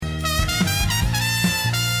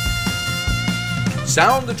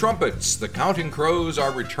Sound the trumpets. The Counting Crows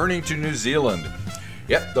are returning to New Zealand.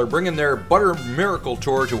 Yep, they're bringing their Butter Miracle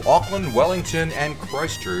Tour to Auckland, Wellington, and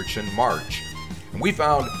Christchurch in March. And we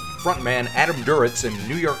found frontman Adam Duritz in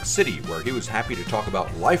New York City, where he was happy to talk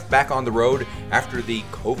about life back on the road after the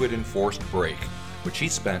COVID-enforced break, which he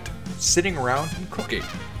spent sitting around and cooking.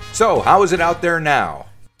 So, how is it out there now?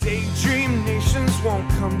 Daydream nations won't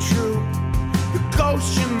come true. The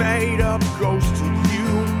ghost you made up ghosted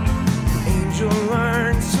you. The angel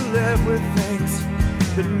learns to live with things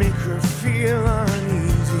that make her feel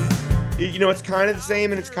uneasy. You know, it's kind of the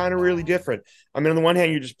same and it's kind of really different. I mean, on the one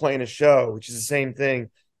hand, you're just playing a show, which is the same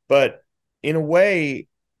thing. But in a way,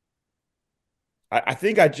 I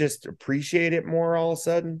think I just appreciate it more all of a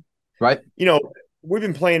sudden. Right. You know, we've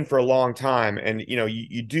been playing for a long time, and, you know,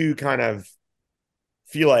 you do kind of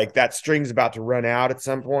feel like that string's about to run out at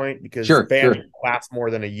some point, because the band lasts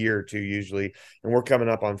more than a year or two usually, and we're coming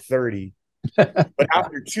up on 30. But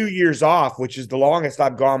after 2 years off, which is the longest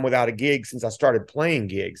I've gone without a gig since I started playing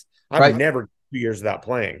gigs, I've never 2 years without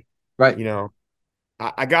playing. Right. You know,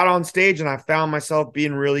 I got on stage and I found myself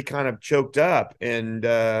being really kind of choked up, and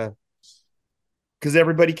because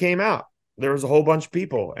everybody came out. There was a whole bunch of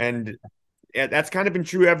people, and that's kind of been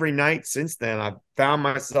true every night since then. I've found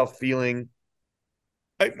myself feeling,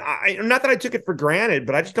 not that I took it for granted,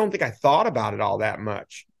 but I just don't think I thought about it all that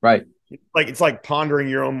much. Right. Like, it's like pondering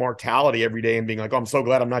your own mortality every day and being like, oh, I'm so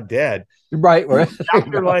glad I'm not dead. Right.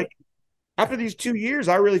 After these 2 years,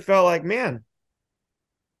 I really felt like, man,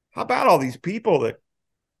 how about all these people that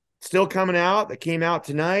still coming out, that came out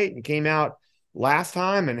tonight and came out last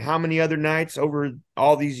time, and how many other nights over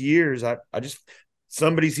all these years? I just,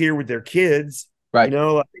 somebody's here with their kids. Right. You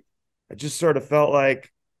know, like, I just sort of felt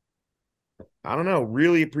like, I don't know,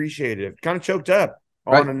 really appreciative, kind of choked up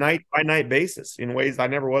on a night by night basis in ways I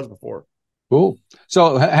never was before. Cool.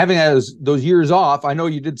 So having those years off, I know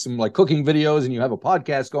you did some like cooking videos and you have a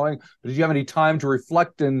podcast going, but did you have any time to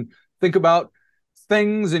reflect and think about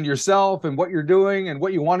things and yourself and what you're doing and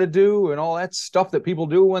what you want to do and all that stuff that people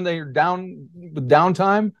do when they're down with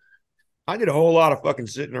downtime? I did a whole lot of fucking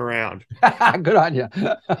sitting around. Good on you.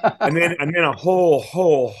 and then a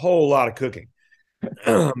whole lot of cooking.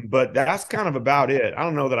 But that's kind of about it. I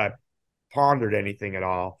don't know that I pondered anything at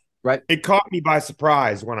all. Right. It caught me by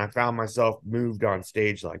surprise when I found myself moved on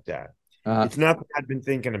stage like that. It's nothing I'd been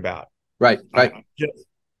thinking about. Right. It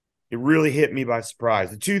really hit me by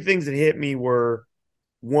surprise. The two things that hit me were,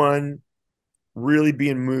 one, really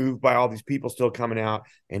being moved by all these people still coming out,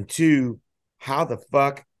 and two, how the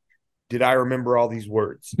fuck did I remember all these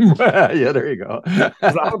words? Yeah, there you go.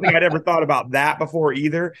 'Cause I don't think I'd ever thought about that before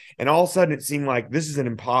either. And all of a sudden it seemed like this is an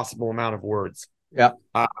impossible amount of words. Yeah.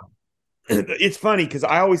 It's funny because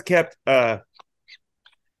I always kept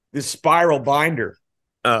this spiral binder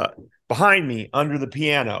behind me under the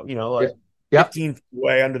piano, you know, like 15 feet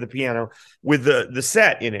away under the piano with the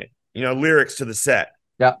set in it, you know, lyrics to the set.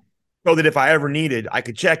 Yeah. So that if I ever needed, I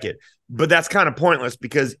could check it. But that's kind of pointless,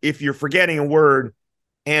 because if you're forgetting a word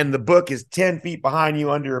and the book is 10 feet behind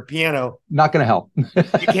you under a piano, not going to help.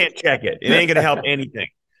 You can't check it. It ain't going to help anything.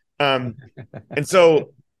 And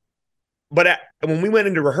so, but when we went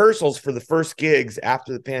into rehearsals for the first gigs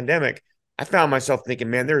after the pandemic, I found myself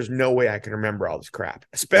thinking, man, there's no way I can remember all this crap,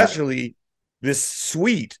 especially this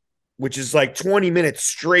suite, which is like 20 minutes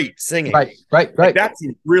straight singing. Right. Like, that's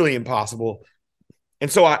really impossible.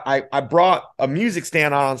 And so I brought a music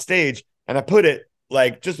stand on stage, and I put it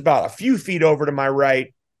like just about a few feet over to my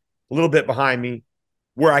right, a little bit behind me,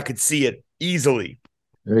 where I could see it easily.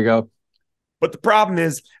 There you go. But the problem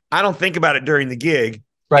is, I don't think about it during the gig.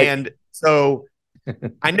 Right. And so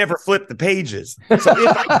I never flip the pages.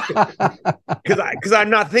 So because I'm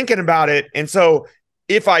not thinking about it. And so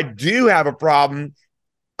if I do have a problem,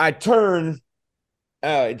 I turn,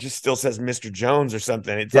 it just still says Mr. Jones or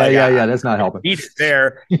something. It's yeah. That's not helping. Eat it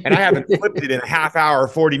there. And I haven't flipped it in a half hour or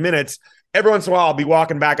 40 minutes. Every once in a while, I'll be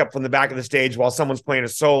walking back up from the back of the stage while someone's playing a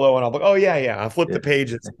solo, and I'll be like, oh, yeah. I'll flip the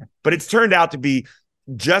pages. But it's turned out to be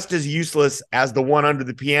just as useless as the one under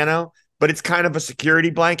the piano, but it's kind of a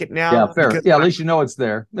security blanket now. Yeah, fair. Yeah, at least you know it's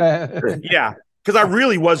there. Yeah, because I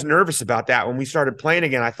really was nervous about that when we started playing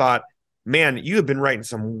again. I thought, man, you have been writing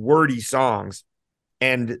some wordy songs,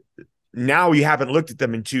 and now you haven't looked at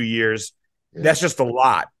them in 2 years. Yeah. That's just a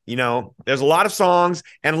lot. You know, there's a lot of songs,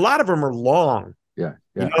 and a lot of them are long. Yeah.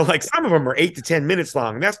 You know, like some of them are 8 to 10 minutes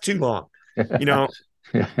long. That's too long, you know.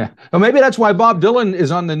 Well, maybe that's why Bob Dylan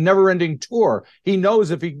is on the never-ending tour. He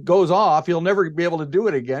knows if he goes off, he'll never be able to do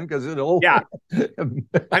it again, because it'll. Yeah.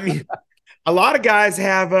 I mean, a lot of guys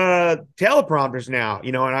have teleprompters now,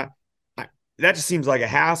 you know, and I that just seems like a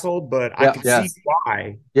hassle, but I can see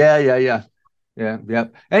why. Yeah. Yeah, yeah.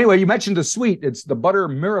 Anyway, you mentioned the suite. It's the Butter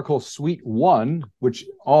Miracle Suite 1, which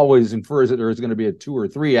always infers that there is going to be a 2 or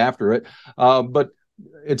 3 after it. But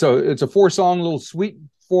it's a 4-song little suite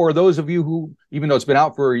for those of you who, even though it's been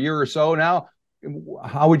out for a year or so now,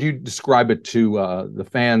 how would you describe it to the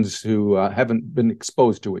fans who haven't been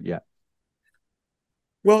exposed to it yet?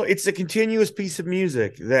 Well, it's a continuous piece of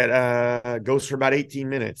music that goes for about 18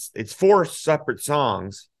 minutes. It's 4 separate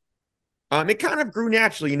songs. It kind of grew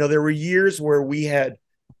naturally. There were years where we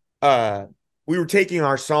were taking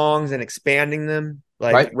our songs and expanding them,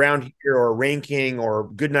 like Round Here or Rain King or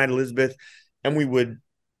Goodnight Elizabeth, and we would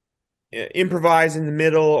improvise in the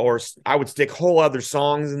middle, or I would stick whole other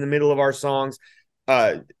songs in the middle of our songs,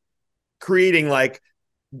 creating like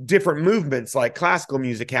different movements like classical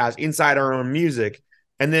music has inside our own music.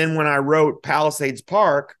 And then when I wrote Palisades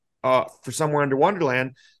Park for Somewhere Under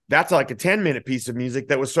Wonderland, that's like a 10-minute piece of music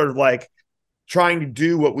that was sort of like trying to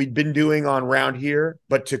do what we'd been doing on Round Here,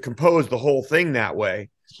 but to compose the whole thing that way.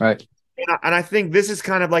 Right. And I think this is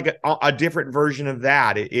kind of like a different version of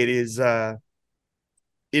that. It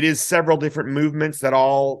is several different movements that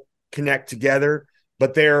all connect together,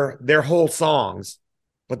 but they're whole songs,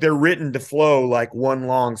 but they're written to flow like one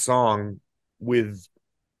long song with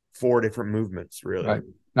 4 different movements, really. Right.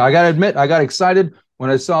 Now, I got to admit, I got excited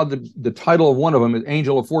when I saw the title of one of them is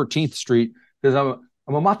Angel of 14th Street, because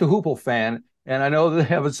I'm a Mott The Hoople fan, and I know they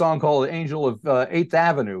have a song called Angel of 8th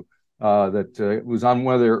Avenue that was on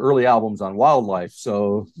one of their early albums on Wildlife.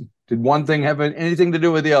 So did one thing have anything to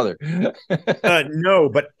do with the other? No,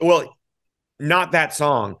 but not that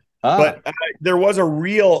song. But there was a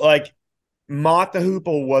real, like, Mott The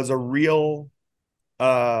Hoople was a real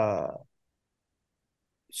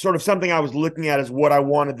sort of something I was looking at as what I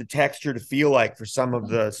wanted the texture to feel like for some of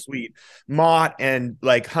the suite. Mott and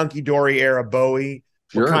like Hunky Dory era Bowie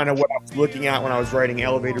were kind of what I was looking at when I was writing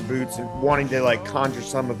Elevator Boots and wanting to like conjure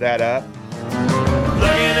some of that up.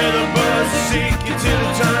 Looking at the bus, seek you till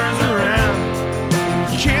it turns around.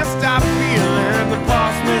 You can't stop feeling the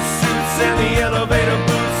Portsmouth suits and the elevator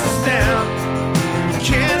boots is down. You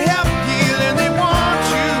can't help feeling they want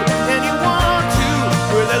you, and you want to,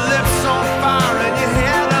 with their lips on fire and your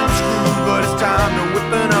head unscrewed. But it's time to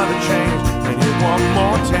whip another change and hit one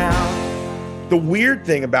more town. The weird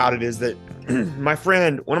thing about it is that my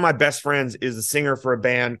friend, one of my best friends, is a singer for a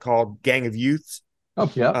band called Gang of Youths.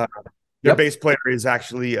 Oh, yeah. Their bass player is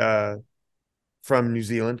actually from New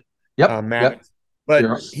Zealand. Matt. Yep.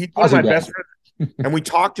 But he's one of my best friends. And we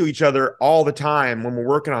talk to each other all the time when we're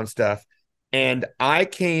working on stuff. And I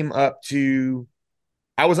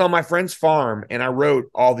was on my friend's farm and I wrote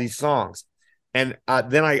all these songs. And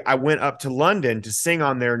then I went up to London to sing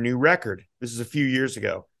on their new record. This is a few years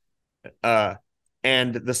ago.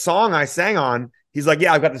 And the song I sang on, he's like,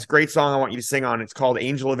 yeah, I've got this great song I want you to sing on. It's called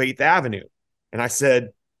Angel of 8th Avenue. And I said,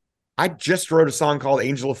 I just wrote a song called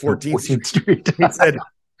Angel of 14th Street. He said,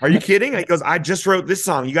 are you kidding? And he goes, I just wrote this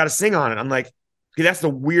song. You got to sing on it. I'm like, okay, that's the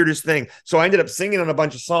weirdest thing. So I ended up singing on a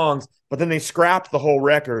bunch of songs, but then they scrapped the whole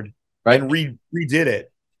record and redid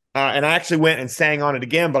it. And I actually went and sang on it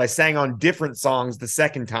again, but I sang on different songs the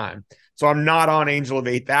second time. So I'm not on Angel of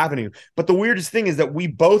 8th Avenue. But the weirdest thing is that we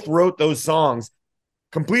both wrote those songs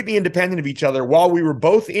completely independent of each other while we were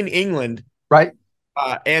both in England. Right.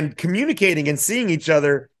 And communicating and seeing each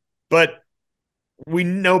other. But we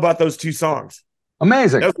know about those 2 songs.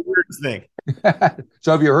 Amazing. That's the weirdest thing.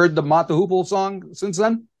 So have you heard the Mott The Hoople song since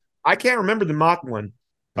then? I can't remember the Mott one,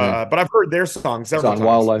 but I've heard their song several times.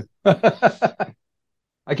 Wildlife.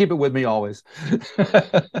 I keep it with me always.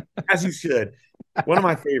 As you should. One of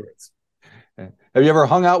my favorites. Have you ever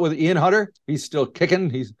hung out with Ian Hunter? He's still kicking.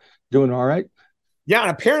 He's doing all right. Yeah,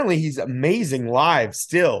 and apparently he's amazing live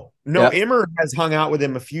still. No, Immer has hung out with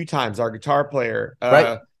him a few times, our guitar player.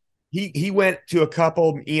 Right. He went to a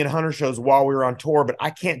couple Ian Hunter shows while we were on tour, but I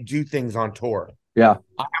can't do things on tour. Yeah.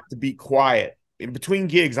 I have to be quiet. In between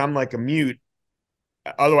gigs, I'm like a mute.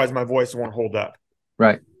 Otherwise, my voice won't hold up.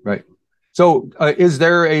 Right. So is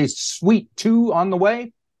there a Suite 2 on the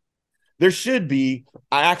way? There should be.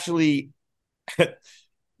 I actually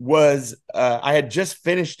I had just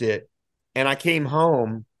finished it, and I came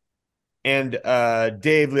home, and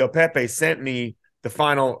Dave Leopepe sent me the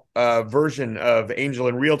final version of Angel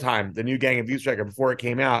in Real Time, the new Gang of Youths record, before it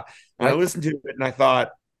came out. And I listened to it and I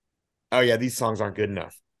thought, oh yeah, these songs aren't good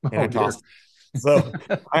enough. And I tossed it. So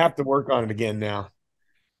I have to work on it again now.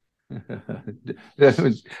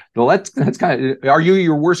 That's kind of, are you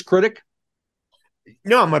your worst critic?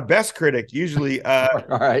 No, I'm my best critic usually. All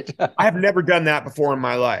right. I have never done that before in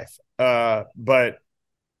my life. But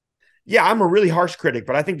yeah, I'm a really harsh critic,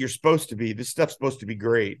 but I think you're supposed to be. This stuff's supposed to be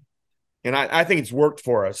great. And I think it's worked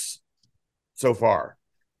for us. so far.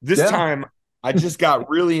 This time, I just got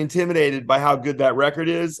really intimidated by how good that record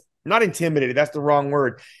is. Not intimidated, that's the wrong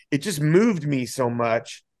word. It just moved me so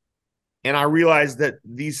much. And I realized that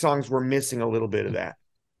these songs were missing a little bit of that.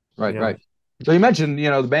 Right, right. So you mentioned,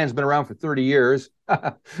 the band's been around for 30 years,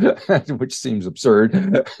 which seems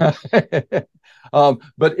absurd.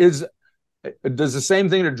 But does the same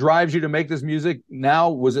thing that drives you to make this music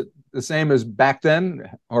now, was it the same as back then?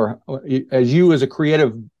 Or as you as a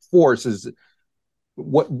creative force,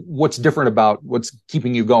 what's different about what's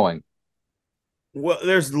keeping you going? Well,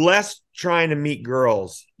 there's less trying to meet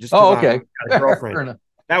girls. Just okay. I got a girlfriend.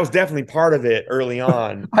 That was definitely part of it early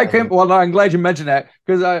on. I'm glad you mentioned that,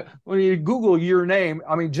 because when you Google your name,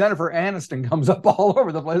 I mean, Jennifer Aniston comes up all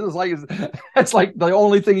over the place. It's like the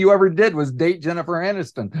only thing you ever did was date Jennifer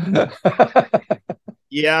Aniston.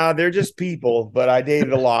 Yeah, they're just people, but I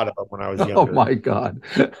dated a lot of them when I was younger. Oh my God.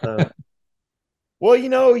 Well,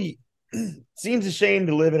 it seems a shame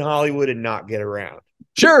to live in Hollywood and not get around.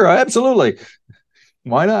 Sure, absolutely.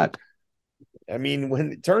 Why not? I mean,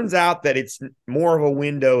 when it turns out that it's more of a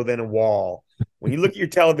window than a wall, when you look at your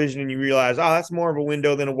television and you realize, oh, that's more of a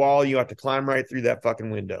window than a wall, you have to climb right through that fucking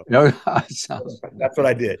window. No, that's what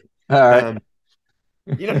I did. All right.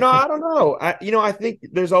 No, I don't know. I think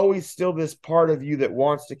there's always still this part of you that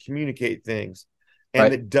wants to communicate things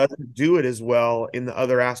and that doesn't do it as well in the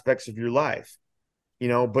other aspects of your life,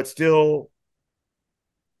 but still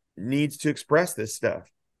needs to express this stuff.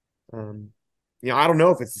 I don't know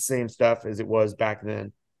if it's the same stuff as it was back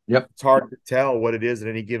then. Yep. It's hard to tell what it is at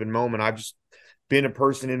any given moment. I've just been a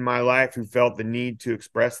person in my life who felt the need to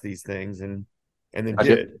express these things and then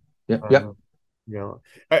did. Yeah.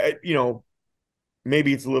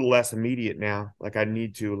 Maybe it's a little less immediate now. Like I don't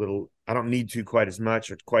need to quite as much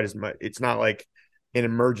or quite as much. It's not like an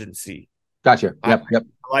emergency. Gotcha. Yep. I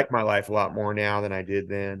like my life a lot more now than I did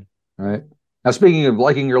then. All right. Now, speaking of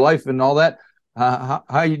liking your life and all that, how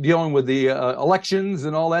are you dealing with the elections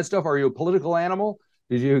and all that stuff? Are you a political animal?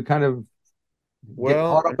 Did you kind of get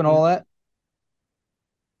caught up in all that?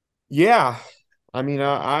 Yeah. I mean,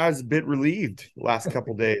 I was a bit relieved the last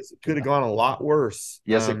couple of days. It could have gone a lot worse.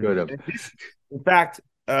 Yes, it could have. In fact,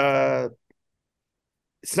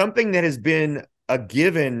 something that has been a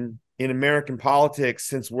given in American politics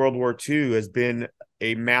since World War II has been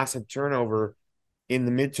a massive turnover in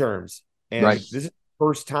the midterms. And this is the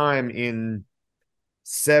first time in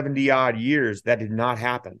 70 odd years that did not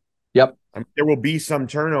happen. Yep. I mean, there will be some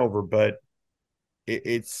turnover, but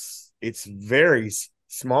it's very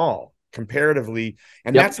small comparatively.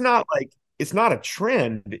 And that's not like, it's not a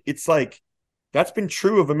trend. It's like, that's been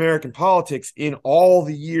true of American politics in all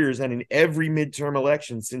the years and in every midterm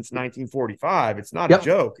election since 1945. It's not a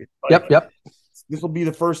joke. It's like, this will be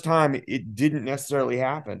the first time it didn't necessarily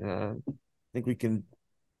happen. I think we can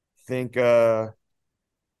thank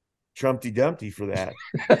Trumpty Dumpty for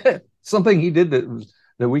that. Something he did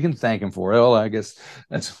that we can thank him for. Well, I guess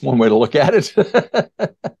that's one way to look at it.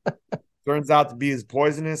 Turns out to be as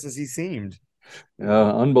poisonous as he seemed.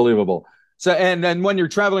 Unbelievable. So, and then when you're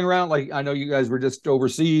traveling around, like I know you guys were just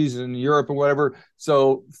overseas in Europe or whatever.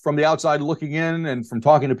 So from the outside looking in and from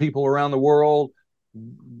talking to people around the world,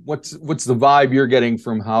 what's the vibe you're getting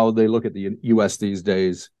from how they look at the U.S. these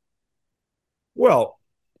days? Well,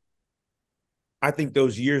 I think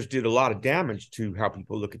those years did a lot of damage to how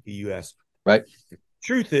people look at the U.S. Right.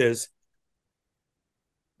 Truth is,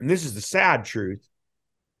 and this is the sad truth,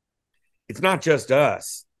 it's not just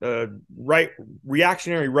us.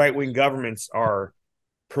 Reactionary right-wing governments are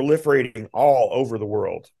proliferating all over the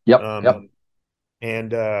world. Yep.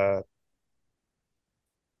 And I'm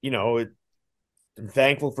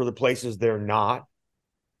thankful for the places they're not.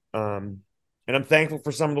 And I'm thankful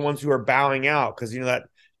for some of the ones who are bowing out, because that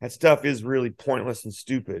stuff is really pointless and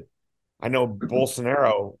stupid. I know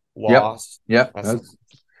Bolsonaro lost. Yep.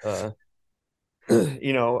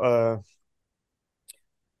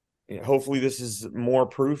 Hopefully this is more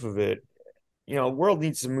proof of it. The world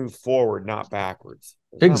needs to move forward, not backwards.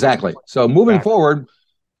 Exactly. So moving forward,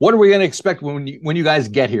 what are we going to expect when you guys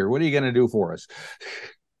get here? What are you going to do for us?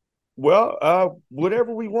 Well,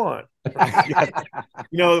 whatever we want. We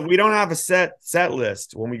don't have a set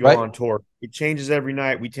list when we go on tour. It changes every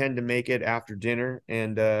night. We tend to make it after dinner,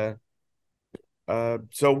 and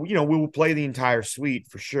so we will play the entire suite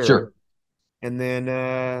for sure. Sure. And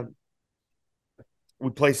then we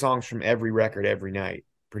play songs from every record every night,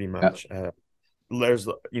 pretty much. There's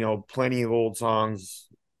plenty of old songs,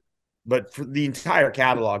 but for the entire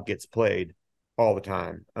catalog gets played all the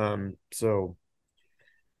time.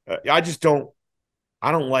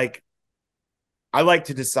 I like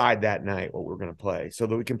to decide that night what we're going to play so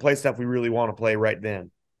that we can play stuff we really want to play right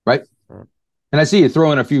then. Right. And I see you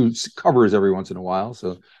throw in a few covers every once in a while.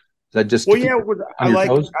 So is that just I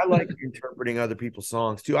like interpreting other people's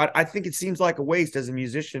songs too. I think it seems like a waste as a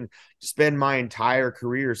musician to spend my entire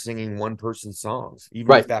career singing one person's songs,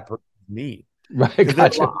 even if that person is me. Right,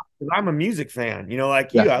 gotcha. I'm a music fan,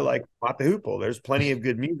 like you. I like Mott The Hoople. There's plenty of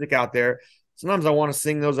good music out there. Sometimes I want to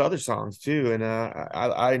sing those other songs too, and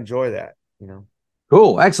I enjoy that.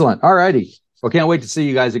 Cool, excellent. All righty. Well, can't wait to see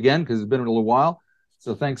you guys again because it's been a little while.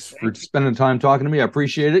 So thanks for spending time talking to me. I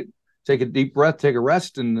appreciate it. Take a deep breath, take a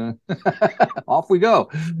rest, and off we go.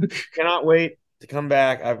 Cannot wait to come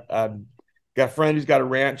back. I've got a friend who's got a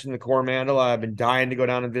ranch in the Coromandel. I've been dying to go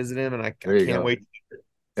down and visit him, and I can't wait.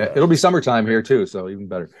 It'll be summertime here too, so even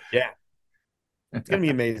better. Yeah, it's gonna be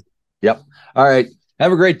amazing. Yep. All right.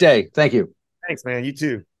 Have a great day. Thank you. Thanks, man. You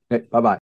too. Bye-bye.